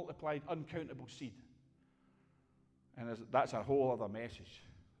he'd have multiplied uncountable seed. And that's a whole other message.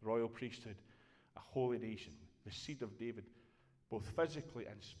 Royal priesthood, a holy nation, the seed of David, both physically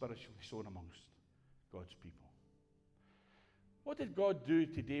and spiritually sown amongst God's people. What did God do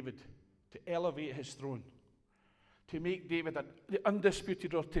to David to elevate his throne? To make David the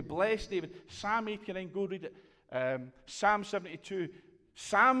undisputed ruler, to bless David. Psalm 89, go read it. Psalm 72,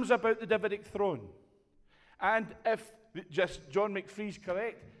 Psalms about the Davidic throne. And if, just John McPhee's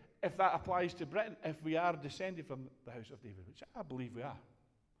correct, if that applies to Britain, if we are descended from the house of David, which I believe we are.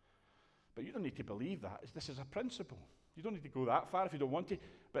 But you don't need to believe that. This is a principle. You don't need to go that far if you don't want to,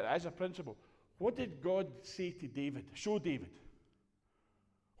 but it is a principle. What did God say to David? Show David.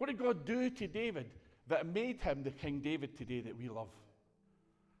 What did God do to David that made him the King David today that we love?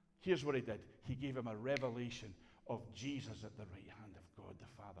 Here's what he did. He gave him a revelation of Jesus at the right hand of God the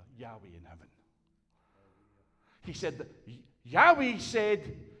Father, Yahweh in heaven. He said that Yahweh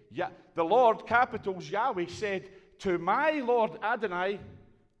said, the Lord, capitals Yahweh, said to my Lord Adonai,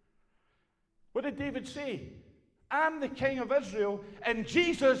 what did David say? I'm the King of Israel, and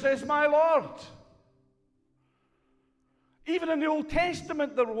Jesus is my Lord. Even in the Old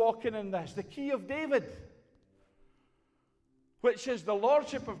Testament, they're walking in this, the key of David, which is the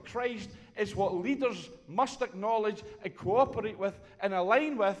lordship of Christ is what leaders must acknowledge and cooperate with and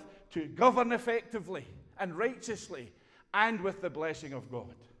align with to govern effectively and righteously and with the blessing of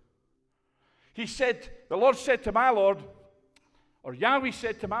God. He said, the Lord said to my Lord, or Yahweh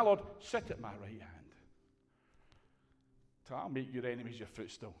said to my Lord, sit at my right hand. So I'll make your enemies your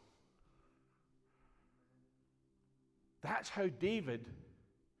footstool. That's how David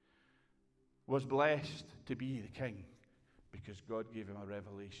was blessed to be the king, because God gave him a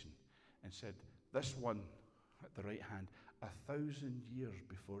revelation and said, this one at the right hand, 1,000 years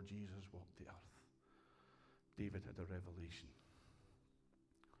before Jesus walked the earth, David had a revelation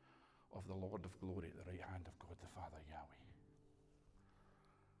of the Lord of glory at the right hand of God the Father, Yahweh.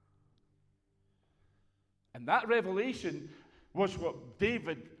 And that revelation was what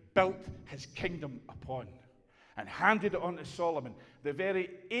David built his kingdom upon and handed it on to Solomon, the very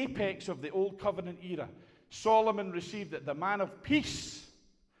apex of the Old Covenant era. Solomon received it, the man of peace.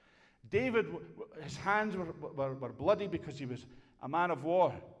 David, his hands were bloody because he was a man of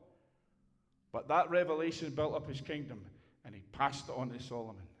war. But that revelation built up his kingdom, and he passed it on to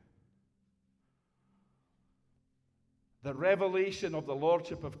Solomon. The revelation of the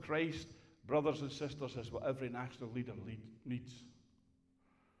lordship of Christ, brothers and sisters, is what every national leader needs.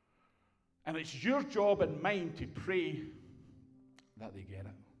 And it's your job and mine to pray that they get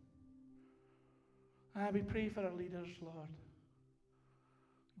it. We pray for our leaders, Lord.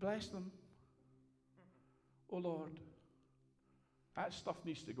 Bless them. Oh, Lord. That stuff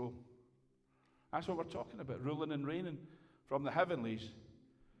needs to go. That's what we're talking about, ruling and reigning from the heavenlies.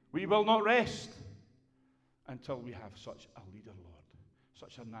 We will not rest until we have such a leader, Lord,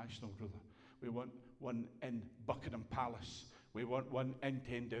 such a national ruler. We want one in Buckingham Palace. We want one in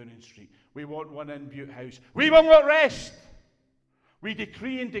 10 Downing Street. We want one in Bute House. We will not rest. We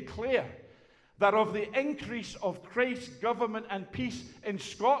decree and declare that of the increase of Christ's government and peace in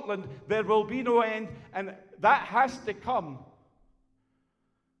Scotland, there will be no end, and that has to come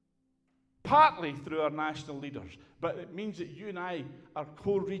partly through our national leaders, but it means that you and I are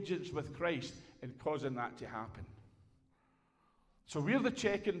co-regents with Christ in causing that to happen. So we're the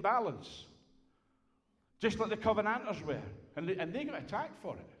check and balance, just like the Covenanters were, and they got attacked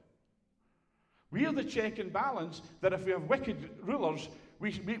for it. We're the check and balance that if we have wicked rulers,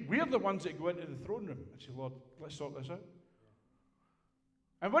 we're the ones that go into the throne room and say, Lord, let's sort this out.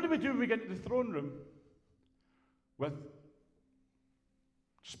 And what do we do when we get into the throne room with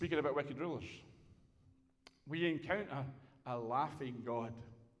speaking about wicked rulers? We encounter a laughing God.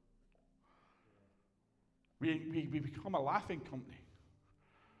 We become a laughing company.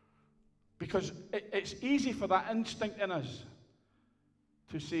 Because it's easy for that instinct in us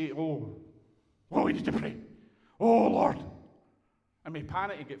to say, oh, we need to pray. Oh, Lord. And we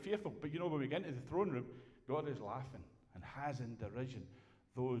panic and get fearful. But you know, when we get into the throne room, God is laughing and has in derision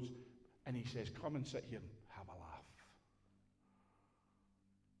those, and he says, come and sit here and have a laugh.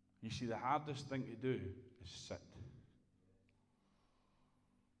 You see, the hardest thing to do is sit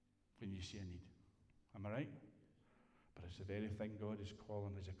when you see a need. Am I right? But it's the very thing God is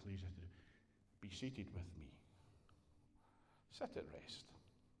calling his ecclesia to do. Be seated with me. Sit at rest.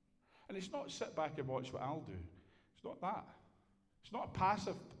 And it's not sit back and watch what I'll do. It's not that. It's not a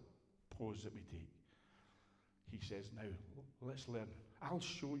passive pose that we take. He says, now, let's learn. I'll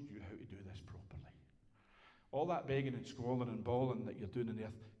show you how to do this properly. All that begging and squalling and bawling that you're doing in the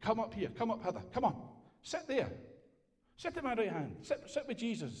earth, come up here, come up hither, come on, sit there. Sit at my right hand, sit with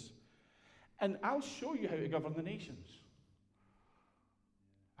Jesus. And I'll show you how to govern the nations.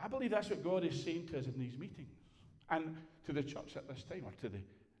 I believe that's what God is saying to us in these meetings. And to the church at this time, or to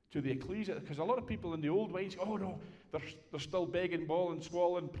the ecclesia, because a lot of people in the old ways, oh no, they're still begging, bawling,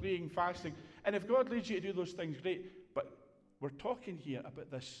 squalling, praying, fasting. And if God leads you to do those things, great. But we're talking here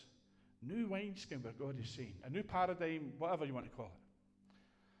about this new wineskin where God is saying, a new paradigm, whatever you want to call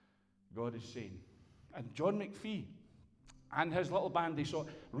it. God is saying. And John McPhee and his little band, they saw it.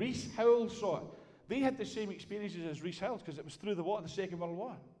 Rees Howells saw it. They had the same experiences as Rees Howells because it was through the water of the Second World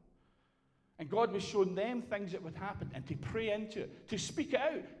War. And God was showing them things that would happen and to pray into it, to speak it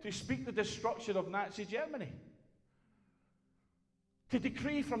out, to speak the destruction of Nazi Germany, to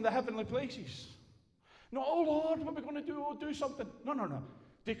decree from the heavenly places. Not, oh Lord, what are we going to do? Oh, do something. No.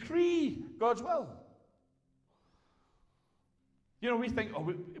 Decree God's will. You know, we think,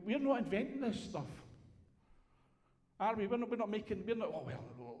 oh, we're not inventing this stuff. Are we? We're not,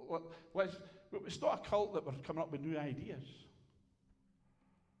 oh, well, it's not a cult that we're coming up with new ideas.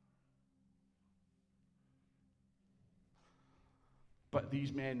 But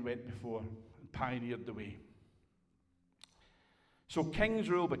these men went before and pioneered the way. So kings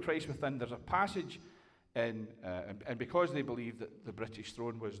rule, but Christ within. There's a passage and because they believe that the British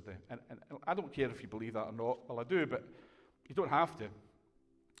throne was and I don't care if you believe that or not. Well, I do, but you don't have to.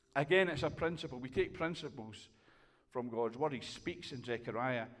 Again, it's a principle. We take principles from God's word. He speaks in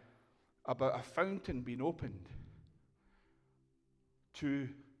Zechariah about a fountain being opened to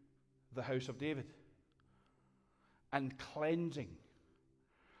the house of David and cleansing.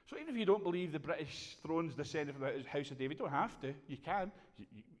 So even if you don't believe the British throne's descended from the house of David, you don't have to. You can.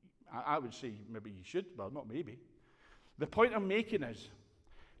 I would say maybe you should. Well, not maybe. The point I'm making is,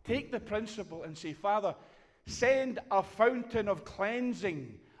 take the principle and say, Father, send a fountain of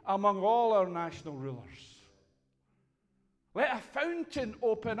cleansing among all our national rulers. Let a fountain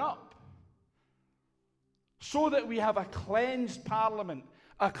open up so that we have a cleansed parliament,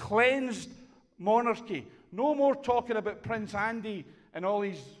 a cleansed monarchy. No more talking about Prince Andy and all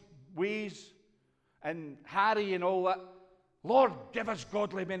his ways and Harry and all that. Lord, give us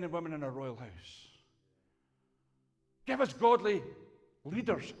godly men and women in our royal house. Give us godly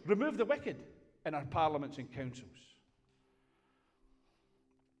leaders. Remove the wicked in our parliaments and councils.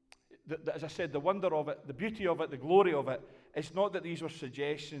 As I said, the wonder of it, the beauty of it, the glory of it, it's not that these were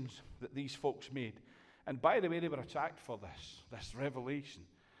suggestions that these folks made. And by the way, they were attacked for this revelation.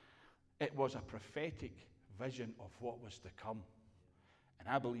 It was a prophetic vision of what was to come. And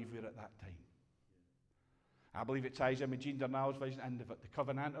I believe we're at that time. I believe it ties in with Jean Darnall's vision and the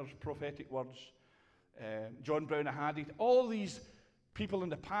Covenanters' prophetic words. John Brown of Hardy, all these people in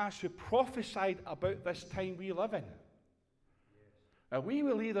the past who prophesied about this time we live in. Now, we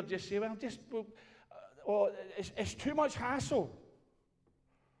will either just say, well, it's too much hassle.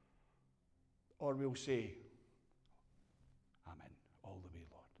 Or we'll say, Amen, all the way,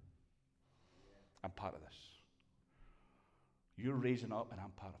 Lord. I'm part of this. You're raising up and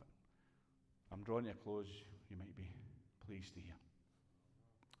I'm part of it. I'm drawing you a close, you might be pleased to hear.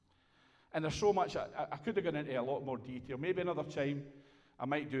 And there's so much, I could have gone into a lot more detail. Maybe another time I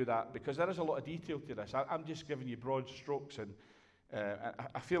might do that, because there is a lot of detail to this. I'm just giving you broad strokes, and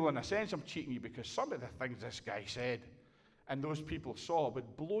I feel in a sense I'm cheating you, because some of the things this guy said and those people saw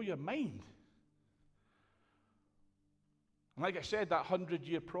would blow your mind. And like I said, that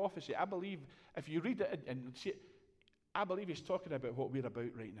 100-year prophecy, I believe, if you read it and see it, I believe he's talking about what we're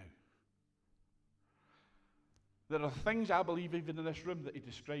about right now. There are things I believe even in this room that he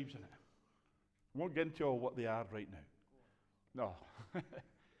describes in it. I won't get into all what they are right now. No.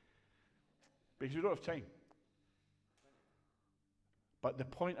 Because we don't have time. But the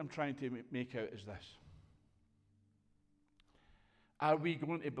point I'm trying to make out is this. Are we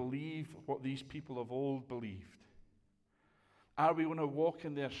going to believe what these people of old believed? Are we going to walk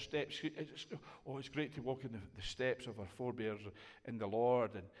in their steps? It's great to walk in the steps of our forebears in the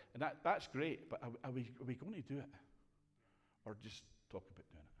Lord, and that's great, but are we going to do it? Or just talk about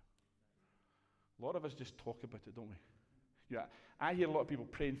doing it? A lot of us just talk about it, don't we? Yeah, I hear a lot of people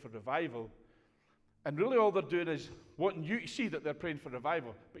praying for revival, And really all they're doing is wanting you to see that they're praying for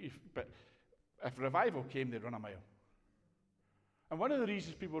revival. But if revival came, they'd run a mile. And one of the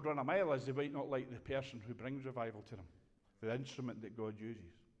reasons people run a mile is they might not like the person who brings revival to them, the instrument that God uses.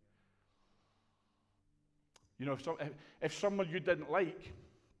 You know, if someone you didn't like,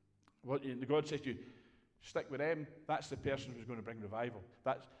 God says to you, stick with them, that's the person who's going to bring revival.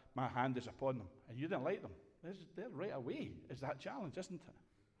 That's my hand is upon them. And you didn't like them. They're right away. Is that challenge, isn't it?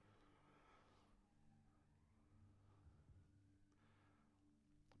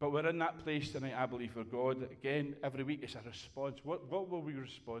 But we're in that place tonight, I believe, for God. Again, every week it's a response. What will we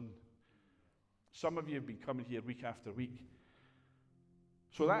respond? Some of you have been coming here week after week.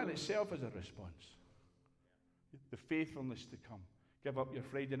 So that in itself is a response. The faithfulness to come. Give up your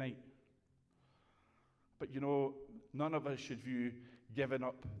Friday night. But you know, none of us should view giving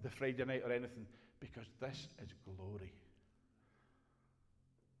up the Friday night or anything, because this is glory.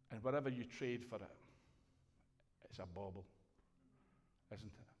 And whatever you trade for it, it's a bauble, isn't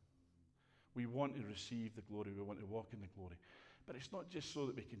it? We want to receive the glory. We want to walk in the glory. But it's not just so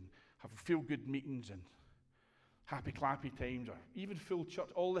that we can have feel-good meetings and happy clappy times, or even full church,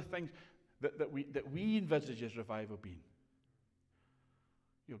 all the things that we envisage as revival being.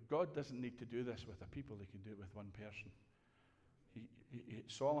 You know, God doesn't need to do this with a people. He can do it with one person.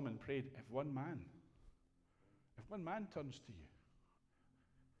 Solomon prayed, if one man turns to you,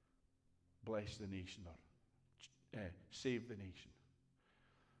 bless the nation, or save the nation.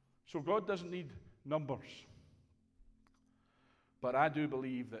 So God doesn't need numbers. But I do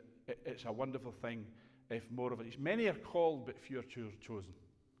believe that it's a wonderful thing if more of it is. Many are called, but few are chosen.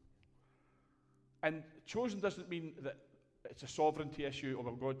 And chosen doesn't mean that it's a sovereignty issue,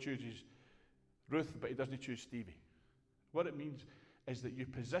 or God chooses Ruth, but he doesn't choose Stevie. What it means is that you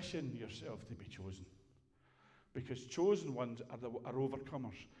position yourself to be chosen. Because chosen ones are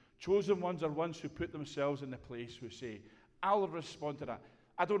overcomers. Chosen ones are ones who put themselves in the place, who say, I'll respond to that.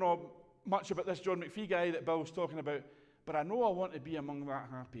 I don't know much about this John McPhee guy that Bill was talking about, but I know I want to be among that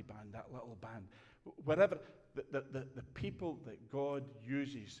happy band, that little band. Wherever, the people that God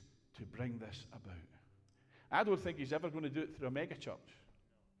uses to bring this about. I don't think he's ever going to do it through a mega church.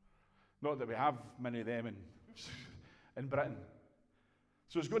 Not that we have many of them in Britain.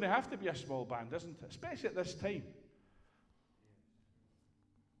 So it's going to have to be a small band, isn't it? Especially at this time.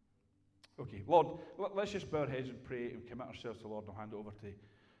 Okay, Lord, let's just bow our heads and pray and commit ourselves to the Lord, and I'll hand it over to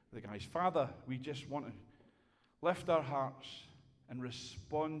the guys. Father, we just want to lift our hearts and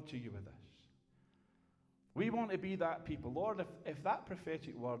respond to you with this. We want to be that people. Lord, if that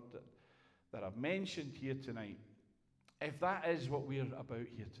prophetic word that I've mentioned here tonight, if that is what we're about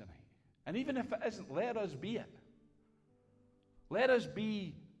here tonight, and even if it isn't, let us be it. Let us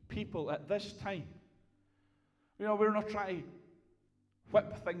be people at this time. You know, we're not trying to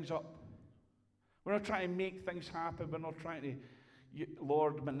whip things up. We're not trying to make things happen. We're not trying to,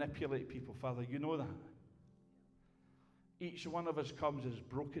 Lord, manipulate people. Father, you know that. Each one of us comes as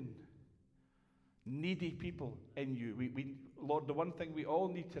broken, needy people in you. Lord, the one thing we all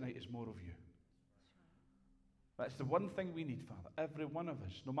need tonight is more of you. That's the one thing we need, Father. Every one of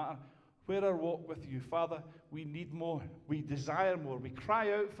us, no matter where our walk with you, Father, we need more. We desire more. We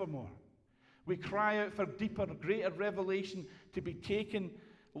cry out for more. We cry out for deeper, greater revelation to be taken,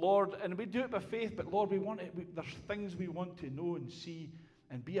 Lord, and we do it by faith, but Lord, there's things we want to know and see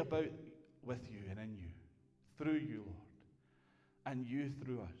and be about with you and in you, through you, Lord, and you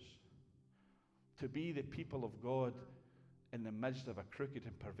through us. To be the people of God in the midst of a crooked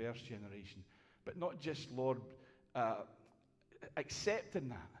and perverse generation. But not just, Lord, accepting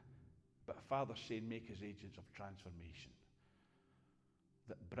that, but Father saying, make us agents of transformation.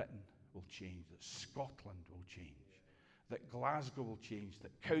 That Britain will change, that Scotland will change, that Glasgow will change,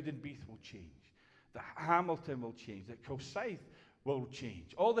 that Cowdenbeath will change, that Hamilton will change, that Kilsyth will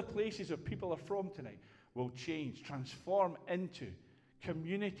change. All the places where people are from tonight will change, transform into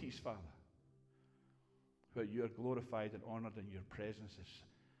communities, Father, where you are glorified and honoured and your presence is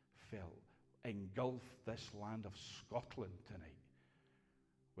felt. Engulf this land of Scotland tonight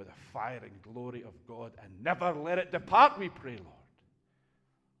with the fire and glory of God, and never let it depart, we pray, Lord.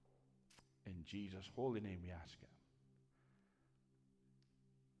 In Jesus' holy name we ask it.